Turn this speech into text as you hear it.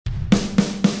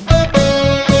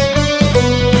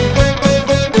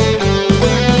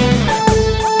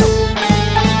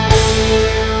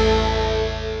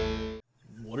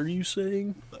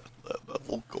saying?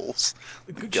 Level goals.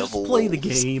 Just Devil play the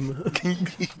goals. game.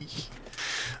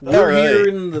 All We're right. here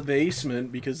in the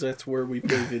basement because that's where we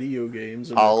play video games.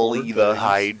 And Ollie record the things.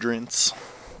 hydrants.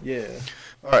 Yeah.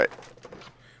 All right.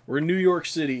 We're in New York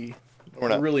City. We're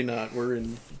not. Really not. We're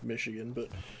in Michigan, but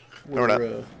we're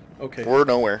not. Okay. We're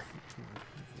nowhere.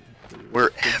 We're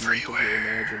Figment of your everywhere.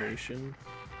 Imagination.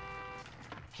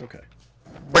 Okay.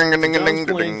 Bing, ding, ding, John's ding,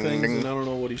 playing ding, things, and I ding. don't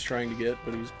know what he's trying to get,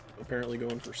 but he's apparently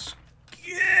going for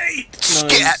skate. Scat.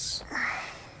 Nice.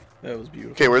 That was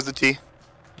beautiful. Okay, where's the T?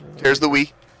 There's the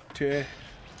Wii. Okay.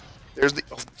 There's the.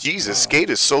 Oh, Jesus, skate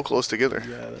is so close together.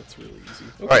 Yeah, that's really easy.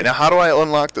 Okay. All right, now how do I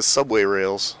unlock the subway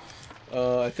rails?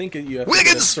 I think you have to get a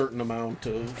Wiggins! certain amount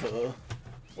of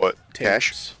What? Cash?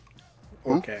 tapes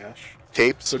or Ooh. cash.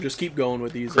 Tapes? So just keep going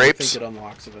with these. Grapes? And I think it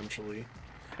unlocks eventually.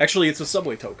 Actually, it's the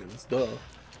subway tokens. Duh.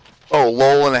 Oh,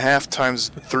 lol and a half times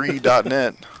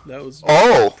 3.net. That was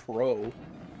Oh! pro.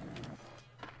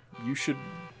 You should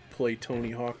play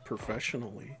Tony Hawk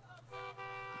professionally.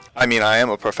 I mean, I am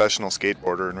a professional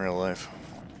skateboarder in real life.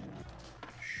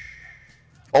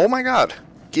 Oh my god.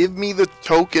 Give me the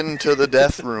token to the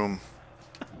death room.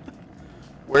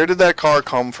 Where did that car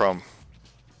come from?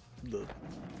 The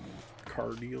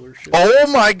car dealership. Oh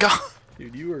my god.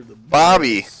 Dude, you are the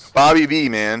Bobby. boss. Bobby B,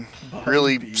 man. Bobby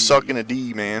Really B. sucking a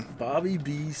D, man. Bobby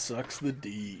B sucks the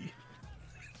D.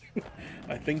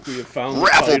 I think we have found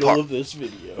Raffle the title park. of this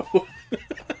video.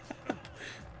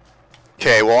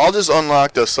 Okay, well, I'll just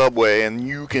unlock the subway and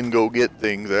you can go get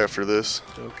things after this.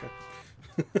 Okay.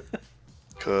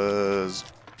 Cause...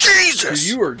 Dude, Jesus!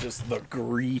 you are just the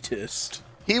greatest.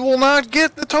 He will not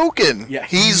get the token. Yeah,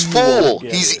 He's he full. won't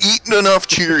get He's it. eaten enough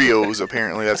Cheerios.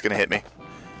 Apparently, that's gonna hit me.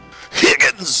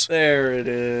 Higgins. There it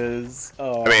is.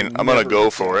 Oh, I mean, I'm gonna never go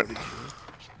for it. decided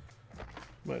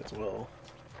you. Might as well.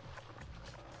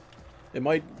 It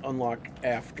might unlock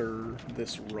after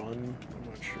this run. I'm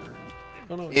not sure.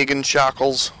 Oh no. Higgins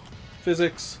Shackles.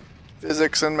 Physics.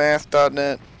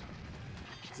 Physicsandmath.net.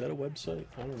 Is that a website?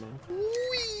 I don't know.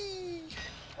 Whee!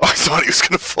 Oh, I thought he was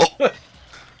gonna fall.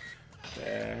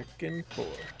 Back and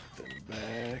forth and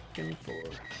back and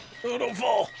forth. Oh, don't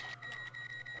fall.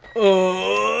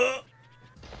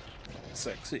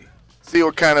 Sexy. See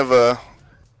what kind of a.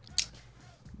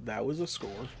 That was a score.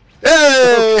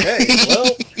 Hey! Okay,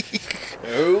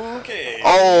 well. Okay.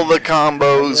 All the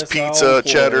combos, Yes, pizza, I'll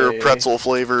cheddar, play. pretzel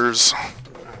flavors.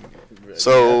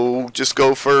 So just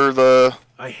go for the.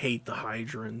 I hate the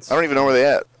hydrants. I don't even know where they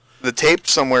at. The tape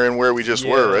somewhere in where we just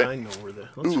were, I right? know where the.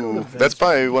 Let's go Ooh, to that's Venice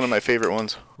probably Beach. one of my favorite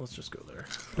ones. Let's just go there.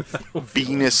 I don't feel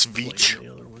Venus like playing Beach.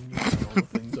 The other one. You got all the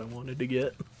things I wanted to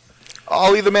get.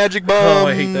 Ollie the Magic Bomb. Oh,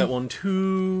 I hate that one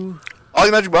too. Ollie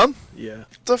the Magic Bomb? Yeah.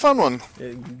 It's a fun one.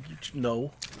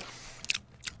 No.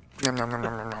 Nom, nom, nom,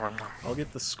 nom, nom, nom, nom. I'll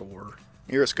get the score.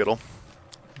 You're a Skittle.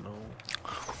 No.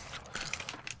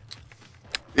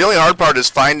 The only hard part is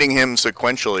finding him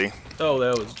sequentially, Oh,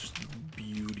 that was just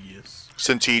beauteous.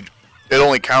 since it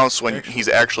only counts when he's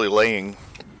actually laying.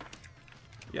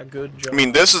 Yeah, good job. I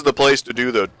mean, this is the place to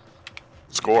do the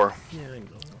score. Yeah, I know.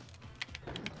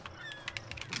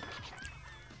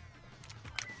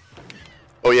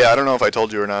 Oh yeah, I don't know if I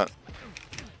told you or not.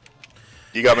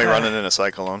 You got me running in a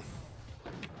cyclone.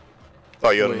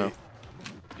 Thought you ought to know. Wait.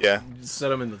 Yeah, You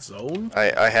set him in the zone?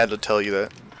 I had to tell you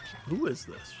that. Who is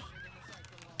this?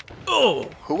 Oh!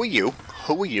 Who are you?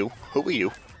 Who are you? Who are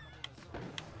you?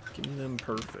 Give me them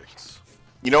perfects.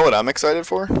 You know what I'm excited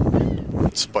for?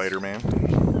 Spider-Man.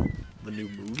 The new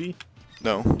movie?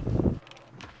 No.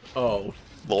 Oh,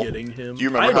 Lol. getting him. Do you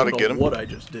remember how to get him? I don't know what I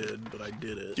just did, but I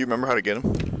did it. Do you remember how to get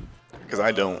him? Because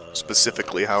I don't.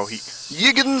 Specifically how he...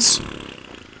 Yiggins!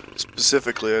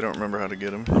 Specifically, I don't remember how to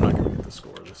get him. I'm not gonna get the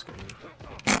score of this game.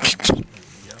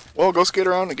 Yeah. Well, go skate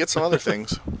around and get some other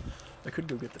things. I could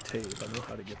go get the tape. I know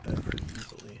how to get that pretty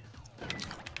easily.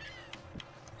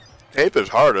 Tape is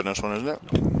hard on this one, isn't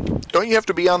it? Don't you have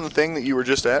to be on the thing that you were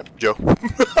just at, Joe?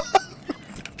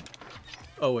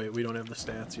 Oh wait, we don't have the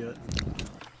stats yet.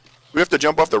 We have to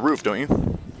jump off the roof, don't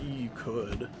you? You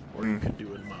could, or you could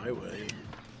do it my way.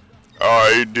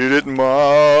 I did it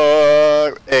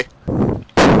my... Hey.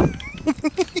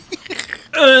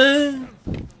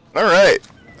 Alright.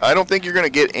 I don't think you're going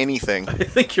to get anything. I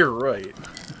think you're right.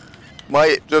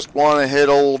 Might just want to hit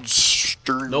old...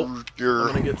 Sturger. Nope. I'm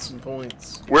gonna get some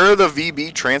points. Where are the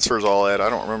VB transfers all at? I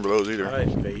don't remember those either. I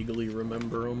vaguely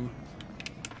remember them.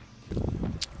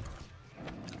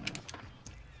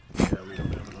 Yeah, we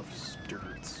don't have enough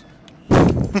sturts.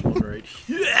 Alright.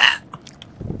 Yeah!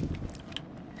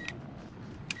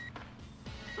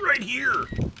 Right here!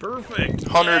 Perfect!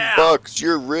 100 Yeah! bucks,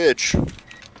 you're rich.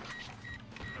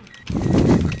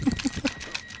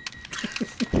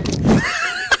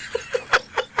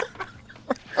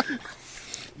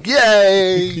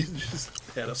 Yay! He just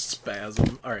had a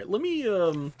spasm. All right, let me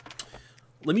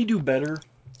do better.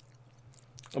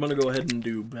 I'm gonna go ahead and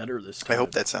do better this time. I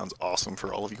hope that sounds awesome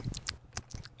for all of you.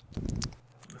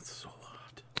 That's so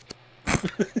hot.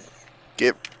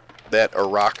 Get that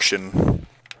erection.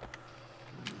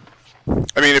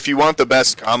 I mean, if you want the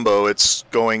best combo, it's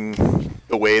going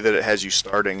the way that it has you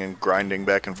starting and grinding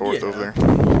back and forth over there.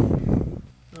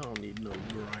 I don't need no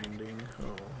grinding.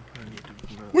 Oh, I need to.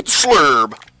 With the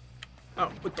slurb!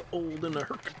 Out with the old and the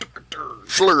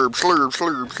Slurb, slurb,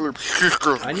 slurb,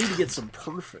 slurb. I need to get some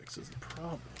perfects is the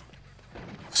problem.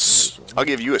 I'll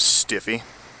give you a stiffy.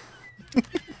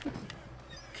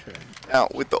 Okay.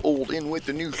 Out with the old, in with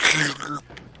the new.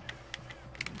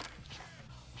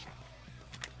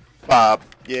 Bob.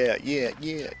 Yeah, yeah,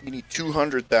 yeah. You need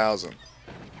 200,000.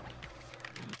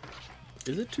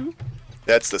 Is it 2?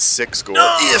 That's the 6 score.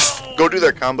 No! If! Go do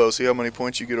that combo, see how many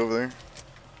points you get over there.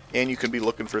 And you can be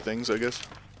looking for things, I guess.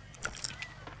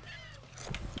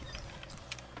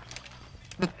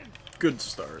 Good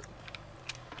start.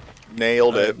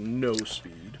 Nailed I it. have no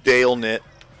speed. Dale knit.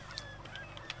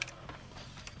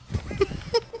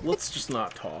 Let's just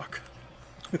not talk.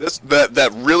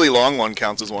 That really long one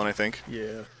counts as one, I think.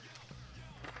 Yeah.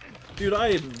 Dude, I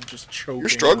am just choking. You're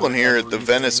struggling on here at the everything.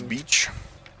 Venice Beach.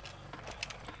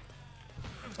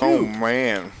 Dude. Oh,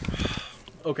 man.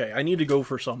 Okay, I need to go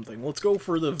for something. Let's go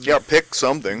for the Yeah, pick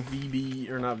something. VB,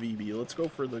 or not VB. Let's go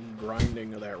for the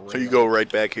grinding of that rail. So you go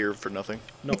right back here for nothing?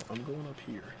 No, I'm going up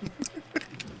here.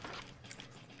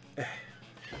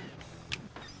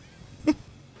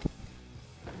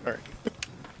 Alright.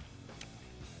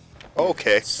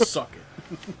 Okay. Suck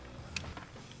it.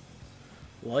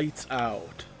 Lights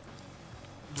out.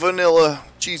 Vanilla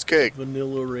cheesecake.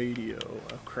 Vanilla radio.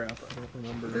 Oh crap, I don't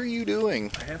remember. What are you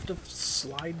doing? I have to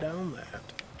slide down that.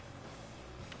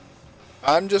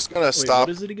 I'm just gonna Wait, stop what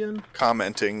is it again?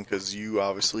 commenting because you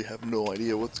obviously have no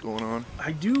idea what's going on.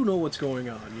 I do know what's going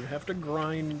on. You have to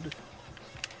grind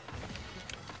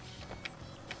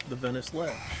the Venice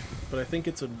ledge. But I think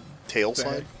it's a Tail bad,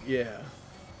 slide? yeah.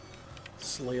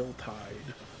 Slail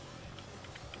tide.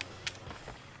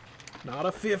 Not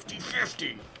a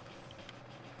 50-50.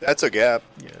 That's a gap.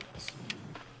 Yes.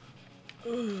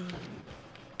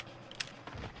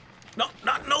 No,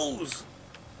 not nose.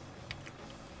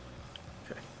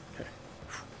 Okay,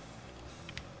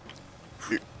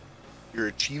 okay. You're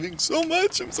achieving so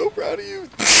much. I'm so proud of you.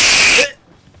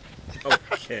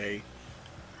 Okay.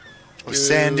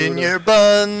 Sand in your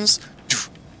buns.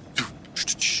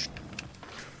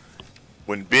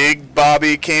 When Big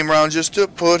Bobby came round just to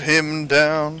put him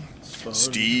down,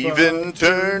 Steven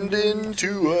turned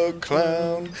into a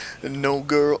clown. And no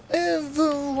girl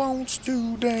ever wants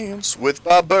to dance with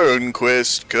Bob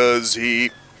Burnquist, 'cause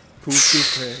he... Pooped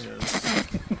his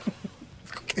pants.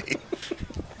 Okay.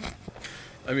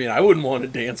 I mean, I wouldn't want to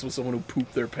dance with someone who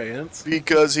pooped their pants.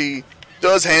 Because he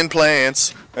does hand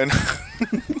plants, and...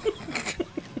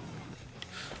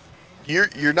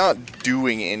 You're not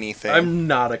doing anything. I'm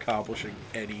not accomplishing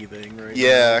anything right now.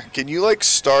 Yeah, can you, like,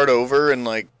 start over and,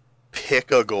 like,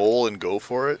 pick a goal and go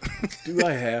for it? Do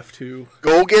I have to?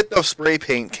 Go get the spray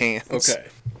paint cans. Okay.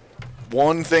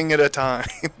 One thing at a time.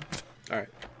 Alright.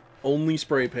 Only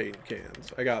spray paint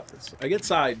cans. I got this. I get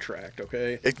sidetracked,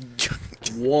 okay?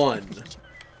 One.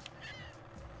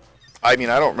 I mean,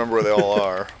 I don't remember where they all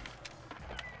are.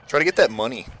 Try to get that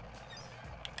money.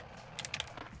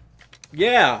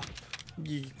 Yeah.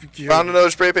 Found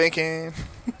another spray paint can.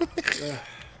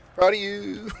 Proud of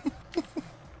you.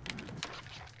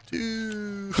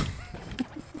 Two.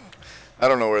 I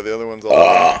don't know where the other ones all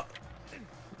are.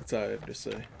 That's all I have to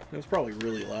say. It was probably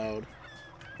really loud.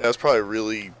 That was probably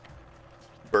really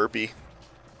burpy.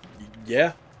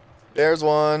 Yeah. There's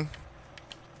one.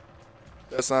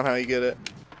 That's not how you get it.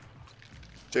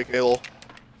 JK lol.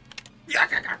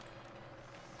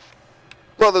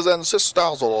 Brothers and sisters.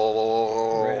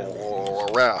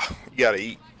 Yeah, you gotta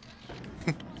eat.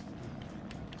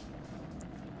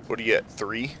 What do you get?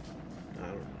 3? I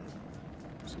don't know.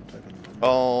 Some type of number.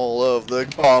 All of the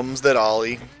bombs that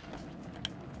Ollie.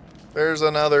 There's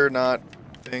another not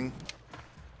thing.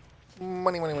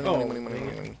 Money, money, money, money, money, money,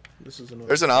 money. This is another.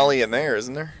 There's an Ollie in there,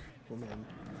 isn't there? Hold on.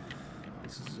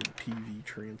 This is a PV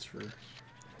transfer.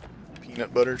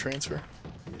 Peanut butter transfer.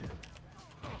 Yeah.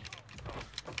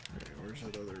 Okay, where's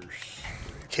that other?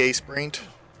 K spraint.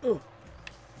 Oh.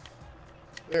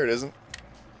 There it isn't.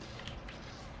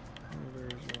 Oh,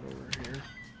 there's one over here.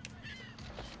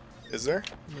 Is there?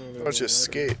 No, Oh, it's just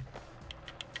skate.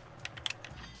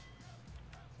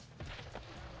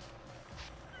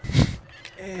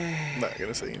 I'm not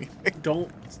gonna say anything.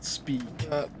 Don't speak.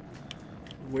 Not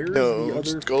Where's No, the other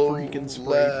just go freaking spray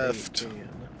left. paint can?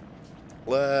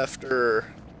 Lefter.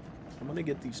 I'm gonna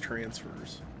get these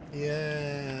transfers.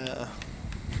 Yeah.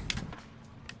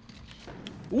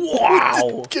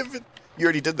 Wow! Give it. You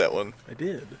already did that one. I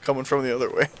did. Coming from the other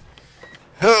way.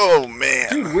 Oh man.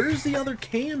 Dude, where's the other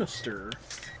canister?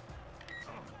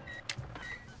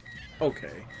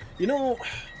 Okay. You know...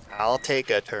 I'll take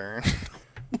a turn.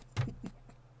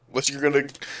 Unless you're gonna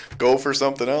go for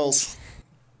something else.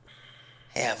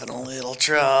 Having a little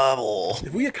trouble.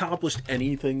 Have we accomplished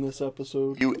anything this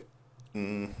episode? You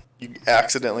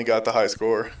accidentally got the high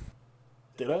score.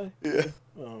 Did I? Yeah.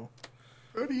 Oh.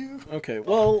 Proud of you. Okay,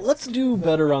 well, let's do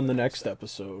better on the next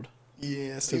episode.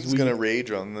 Yeah, Steve's gonna rage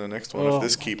on the next one if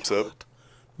this keeps up.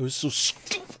 It was so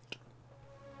stupid.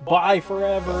 Bye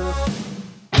forever.